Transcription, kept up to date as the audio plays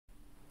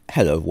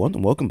Hello everyone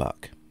and welcome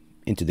back.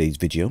 In today's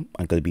video,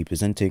 I'm going to be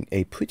presenting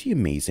a pretty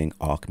amazing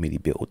arc melee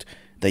build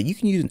that you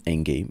can use in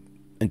endgame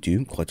and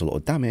do quite a lot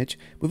of damage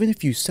within a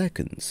few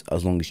seconds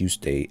as long as you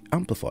stay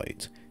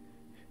amplified.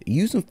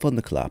 Using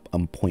Thunderclap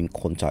and Point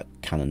Contact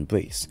Cannon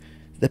Brace,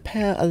 the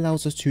pair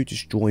allows us to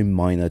destroy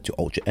minor to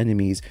ultra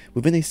enemies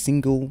within a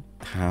single,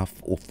 half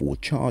or full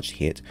charged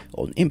hit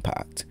on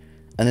impact,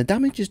 and the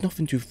damage is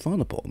nothing to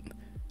frown upon.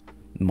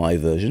 My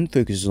version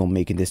focuses on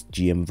making this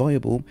GM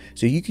viable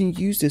so you can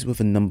use this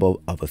with a number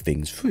of other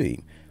things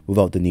free,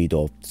 without the need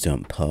of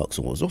certain perks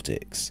or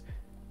exotics.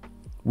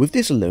 With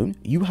this alone,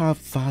 you have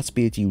fast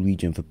ability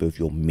regen for both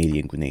your melee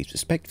and grenades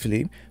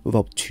respectively,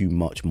 without too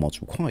much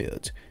mods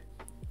required.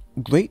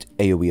 Great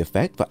AoE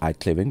effect for ad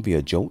clearing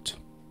via jolt,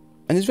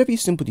 and it's very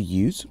simple to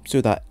use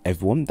so that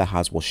everyone that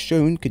has what's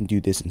shown can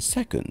do this in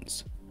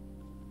seconds.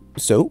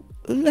 So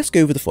let's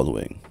go over the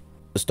following.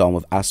 Starting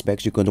with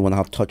aspects, you're going to want to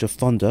have Touch of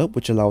Thunder,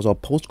 which allows our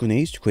pulse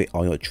grenades to create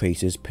iron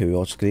traces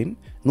periodically and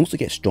also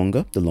get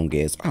stronger the longer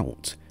it is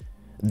out.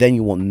 Then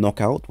you want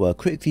Knockout, where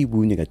critically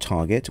wounding a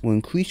target will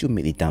increase your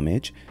melee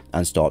damage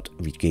and start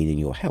regaining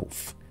your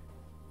health.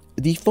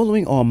 The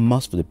following are a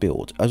must for the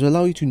build, as it will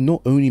allow you to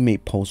not only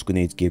make pulse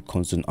grenades give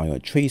constant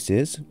iron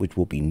traces, which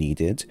will be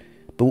needed,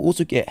 but will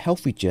also get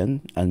health regen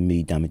and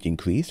melee damage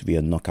increase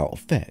via knockout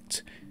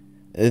effect.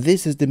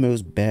 This is the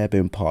most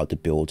bare-bone part of the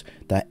build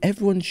that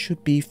everyone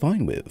should be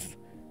fine with.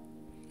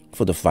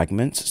 For the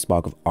Fragments,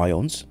 Spark of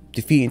Ions,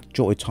 defeating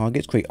disjointed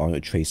targets create iron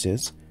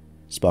traces.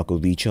 Spark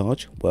of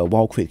Recharge, where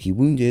while critically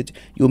wounded,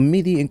 your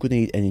melee and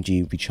grenade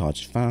energy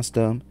recharges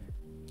faster.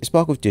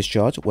 Spark of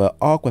Discharge, where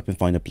arc weapon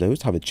finder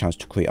blows have a chance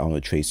to create iron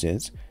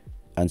traces.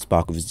 And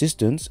Spark of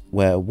Resistance,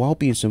 where while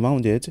being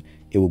surrounded,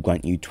 it will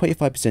grant you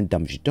 25%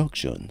 damage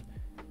reduction.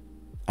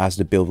 As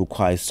the build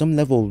requires some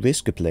level of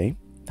risk to play,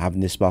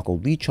 having this Spark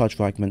of Recharge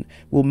fragment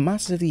will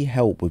massively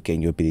help with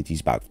getting your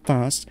abilities back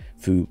fast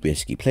through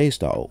risky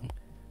playstyle.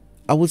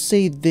 I would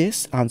say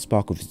this and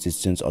Spark of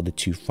Resistance are the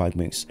two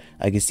fragments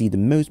I can see the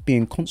most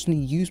being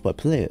constantly used by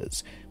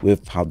players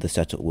with how the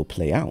setup will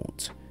play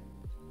out.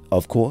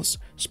 Of course,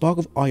 Spark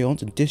of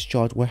Ions and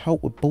Discharge will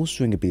help with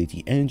bolstering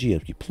ability energy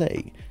as we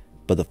play,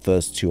 but the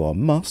first two are a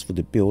must for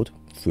the build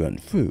through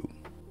and through.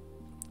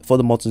 For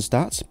the mods and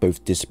stats,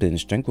 both Discipline and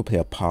Strength will play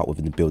a part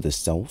within the build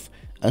itself,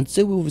 and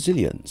so will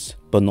Resilience,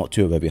 but not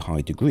to a very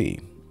high degree.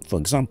 For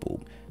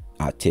example,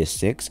 at tier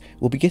 6,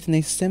 we'll be getting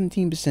a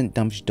 17%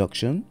 damage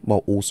reduction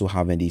while also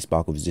having the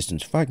Spark of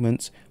Resistance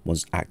fragments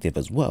once active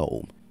as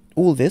well.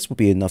 All this will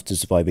be enough to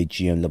survive a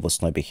GM level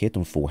sniper hit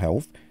on full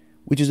health,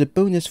 which is a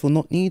bonus for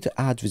not needing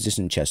to add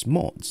resistant chest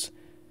mods.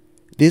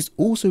 This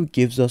also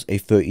gives us a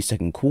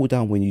 30-second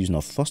cooldown when using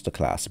our Thruster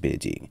class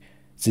ability,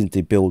 since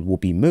the build will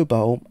be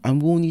mobile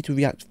and will need to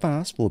react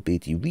fast for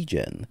ability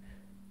regen.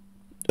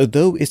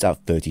 Although it's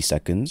at 30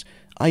 seconds,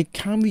 I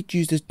can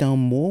reduce this down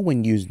more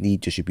when using the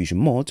distribution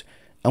mod,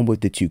 and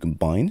with the two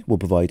combined will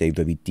provide a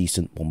very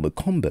decent combo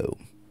combo.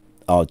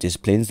 Our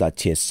disciplines at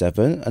tier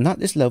 7, and at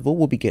this level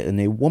we'll be getting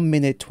a 1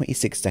 minute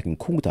 26 second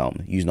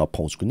cooldown using our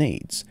pulse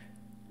grenades.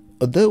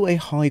 Although a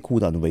high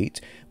cooldown rate,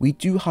 we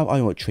do have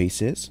iron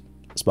traces,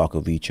 Spark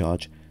of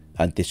Recharge,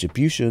 and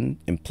distribution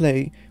in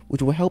play,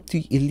 which will help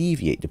to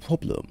alleviate the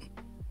problem.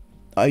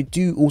 I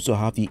do also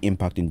have the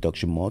Impact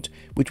Induction mod,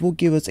 which will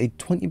give us a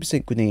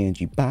 20% grenade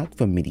energy back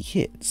from melee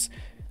hits,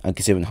 and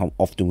considering how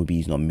often we'll be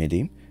using our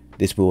melee,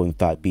 this will in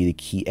fact be the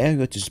key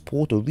area to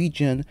support or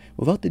regen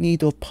without the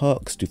need of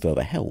perks to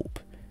further help.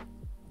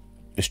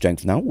 The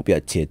Strength now will be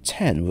at tier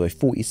 10 with a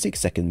 46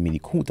 second melee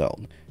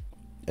cooldown.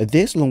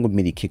 This, along with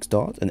melee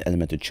kickstart and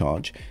elemental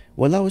charge,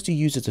 will allow us to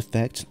use this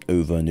effect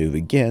over and over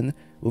again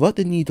without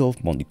the need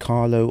of Monte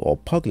Carlo or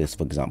Pugless,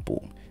 for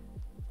example.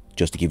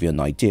 Just to give you an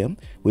idea,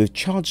 with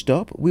charged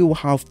up, we will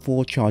have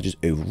 4 charges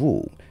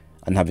overall,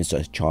 and having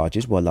such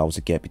charges will allow us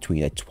to get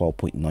between a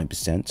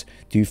 12.9%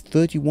 to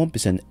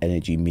 31%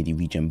 energy melee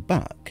regen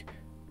back.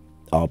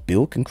 Our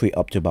build can create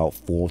up to about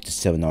 4 to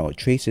 7 armor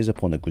traces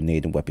upon a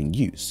grenade and weapon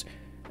use,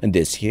 and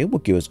this here will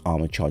give us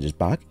armor charges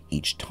back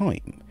each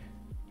time.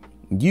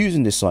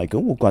 Using this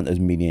cycle will grant us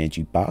melee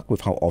energy back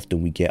with how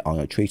often we get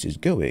armor traces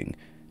going,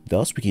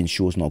 thus we can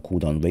shorten our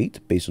cooldown rate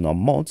based on our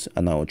mods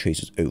and armor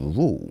traces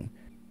overall.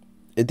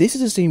 This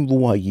is the same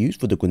rule I used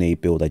for the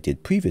grenade build I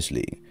did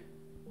previously,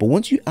 but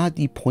once you add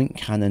the point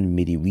cannon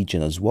melee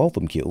regen as well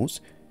from kills,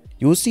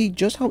 you will see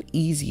just how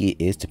easy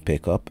it is to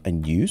pick up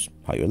and use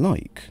how you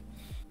like.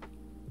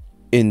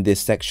 In this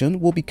section,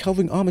 we'll be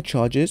covering armor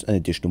charges and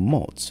additional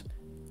mods.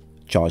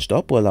 Charged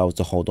up will allow us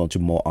to hold on to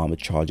more armor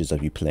charges as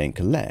we play and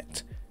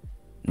collect.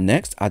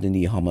 Next, adding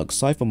the Harmonic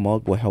Cypher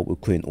mod will help with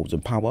creating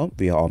autumn power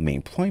via our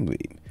main primary.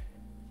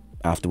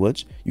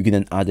 Afterwards, you can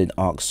then add an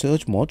Arc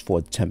Surge mod for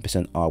a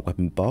 10% arc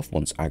weapon buff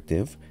once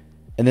active,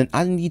 and then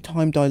adding the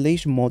Time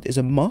Dilation mod is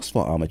a must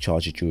for armor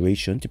charge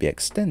duration to be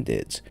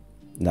extended.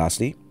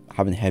 Lastly,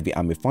 having Heavy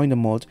Ammo Finder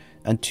mod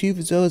and 2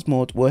 Reserves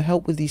mod will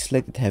help with the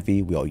selected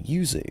heavy we are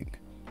using.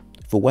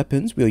 For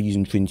weapons, we are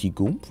using Trinity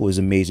Ghoul for his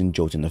amazing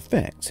jolting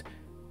effect.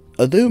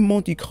 Although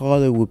Monte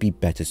Carlo would be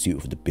better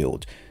suited for the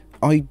build,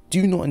 I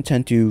do not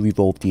intend to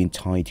revolve the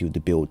entirety of the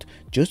build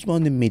just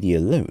around the melee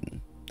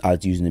alone,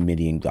 as using the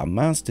Endgame and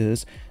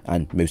Grandmasters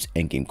and most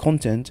endgame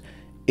content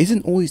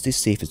isn't always the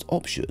safest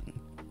option.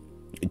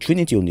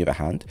 Trinity, on the other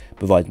hand,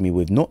 provides me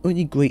with not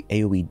only great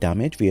AoE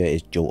damage via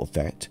its jolt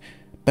effect,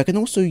 but I can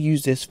also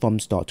use this from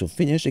start to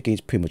finish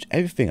against pretty much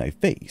everything I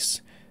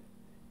face.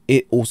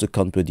 It also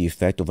comes with the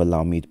effect of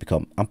allowing me to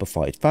become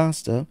amplified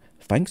faster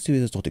thanks to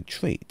its exotic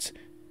trait.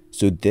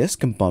 So this,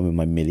 combined with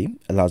my melee,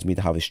 allows me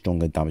to have a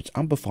stronger damage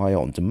amplifier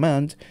on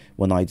demand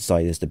when I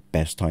decide it's the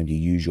best time to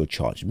use your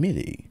charged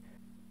melee.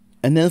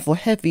 And then for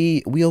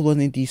heavy, we are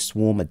running the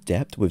Swarm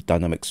Adept with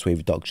dynamic sway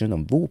reduction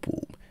and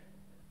whirlpool.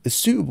 It's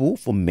suitable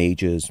for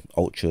mages,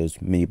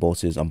 ultras,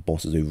 mini-bosses and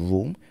bosses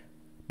overall.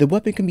 The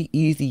weapon can be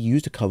easily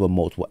used to cover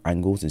multiple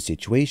angles and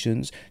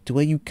situations to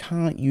where you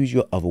can't use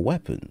your other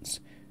weapons.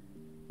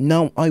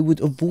 Now, I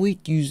would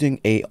avoid using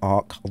a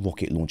arc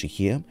rocket launcher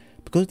here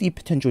because of the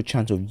potential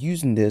chance of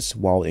using this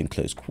while in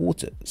close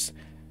quarters.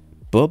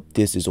 But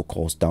this is of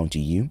course down to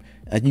you,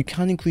 and you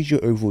can increase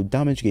your overall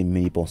damage against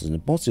mini bosses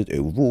and bosses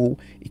overall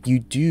if you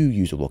do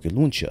use a rocket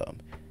launcher.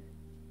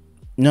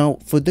 Now,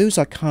 for those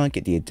that can't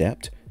get the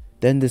Adept,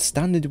 then the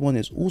standard one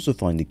is also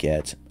fine to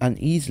get and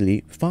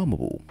easily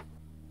farmable.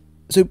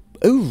 So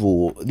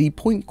overall, the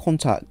point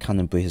contact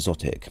cannon brace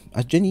exotic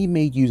has generally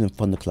made using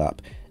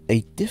Thunderclap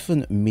a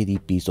different melee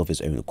beast of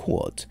its own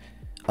accord,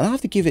 and I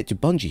have to give it to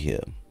Bungie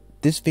here,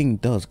 this thing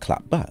does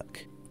clap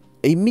back.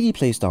 A melee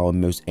playstyle in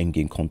most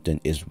endgame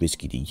content is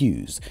risky to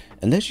use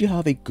unless you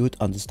have a good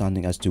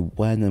understanding as to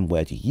when and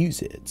where to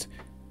use it.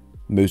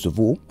 Most of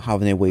all,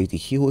 having a way to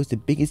heal is the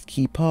biggest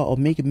key part of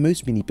making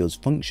most melee builds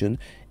function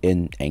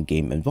in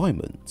endgame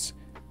environments.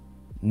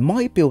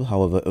 My build,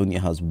 however, only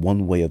has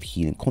one way of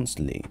healing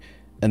constantly,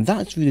 and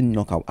that's through the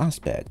knockout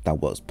aspect that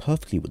works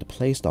perfectly with the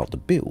playstyle of the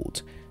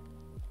build.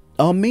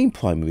 Our main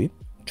primary,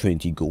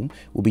 Trinity Ghoul,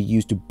 will be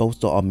used to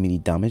bolster our melee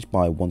damage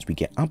by once we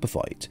get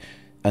amplified,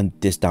 and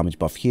this damage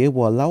buff here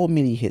will allow our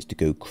melee hits to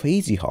go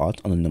crazy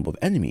hard on a number of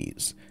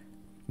enemies.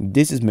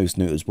 This is most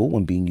noticeable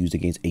when being used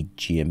against a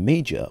GM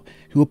Major,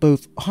 who are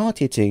both hard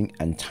hitting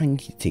and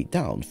tanky to take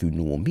down through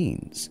normal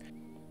means.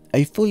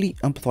 A fully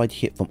amplified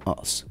hit from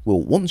us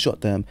will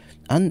one-shot them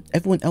and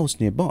everyone else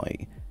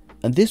nearby,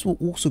 and this will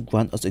also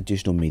grant us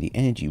additional melee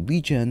energy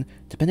regen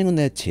depending on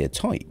their tier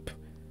type.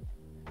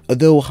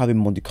 Although having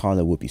Monte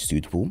Carlo would be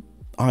suitable,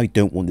 I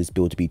don't want this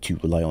build to be too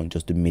reliant on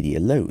just the melee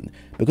alone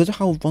because of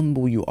how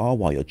vulnerable you are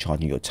while you're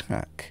charging your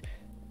attack.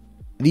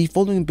 The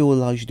following build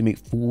allows you to make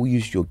full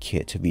use of your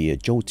kit via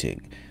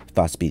jolting,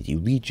 fast ability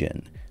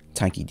regen,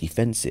 tanky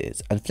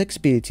defenses, and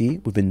flexibility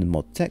within the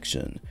mod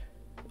section.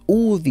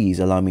 All of these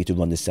allow me to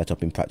run this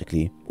setup in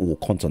practically all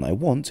content I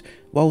want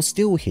while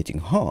still hitting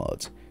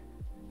hard.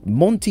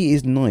 Monty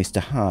is nice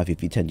to have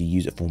if you tend to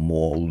use it for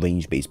more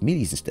range-based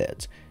melees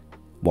instead,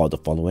 while the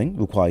following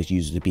requires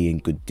users to be in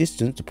good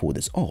distance to pull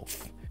this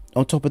off.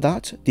 On top of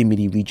that, the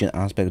melee regen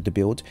aspect of the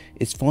build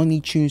is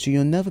finely tuned so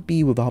you'll never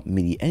be without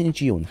melee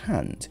energy on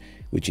hand,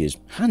 which is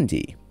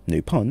handy,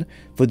 no pun,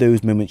 for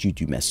those moments you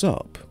do mess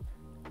up.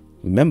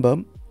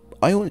 Remember,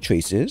 Ionic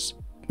Traces,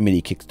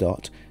 melee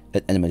kickstart,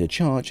 and elemental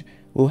charge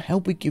will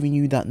help with giving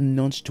you that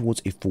nudge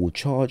towards a full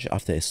charge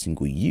after a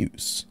single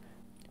use.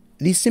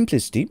 The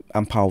simplicity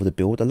and power of the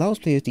build allows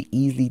players to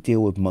easily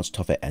deal with much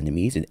tougher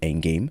enemies in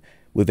endgame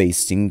with a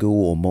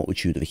single or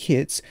multitude of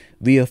hits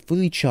via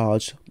fully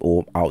charged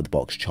or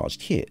out-of-the-box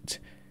charged hit,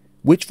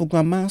 which for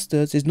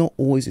Grandmasters is not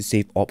always a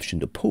safe option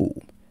to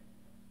pull.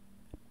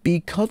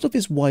 Because of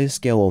its wide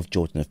scale of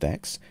jolting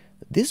effects,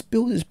 this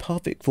build is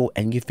perfect for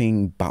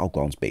anything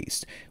battlegrounds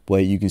based,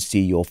 where you can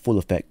see your full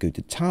effect go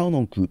to town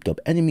on grouped up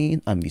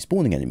enemy and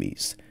respawning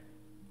enemies.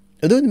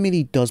 Although the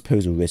melee does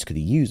pose a risk to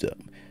the user,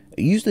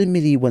 using the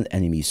melee when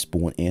enemies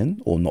spawn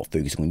in or not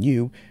focusing on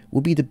you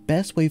will be the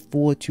best way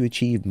forward to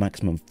achieve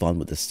maximum fun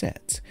with the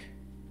set.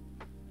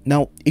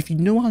 Now, if you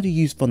know how to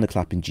use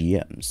Thunderclap in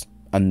GMs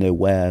and know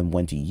where and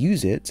when to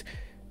use it,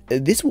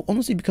 this will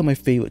honestly become my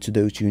favourite to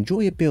those who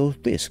enjoy a bit of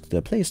risk to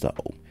their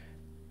playstyle.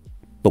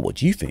 But what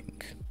do you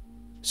think?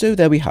 So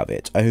there we have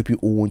it. I hope you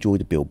all enjoyed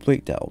the build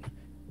breakdown.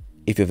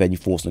 If you have any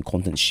thoughts on the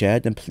content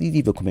shared, then please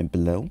leave a comment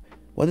below.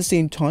 While at the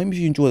same time, if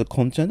you enjoy the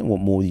content and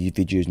want more of these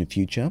videos in the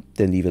future,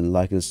 then leave a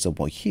like and a sub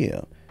right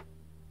here.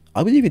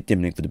 I will leave a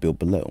dim link for the build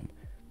below.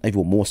 And if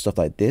you want more stuff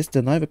like this,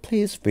 then I have a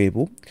playlist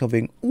available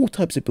covering all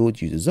types of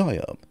builds you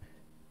desire.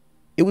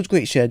 It was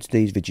great sharing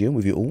today's video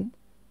with you all,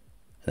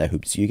 and I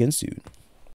hope to see you again soon.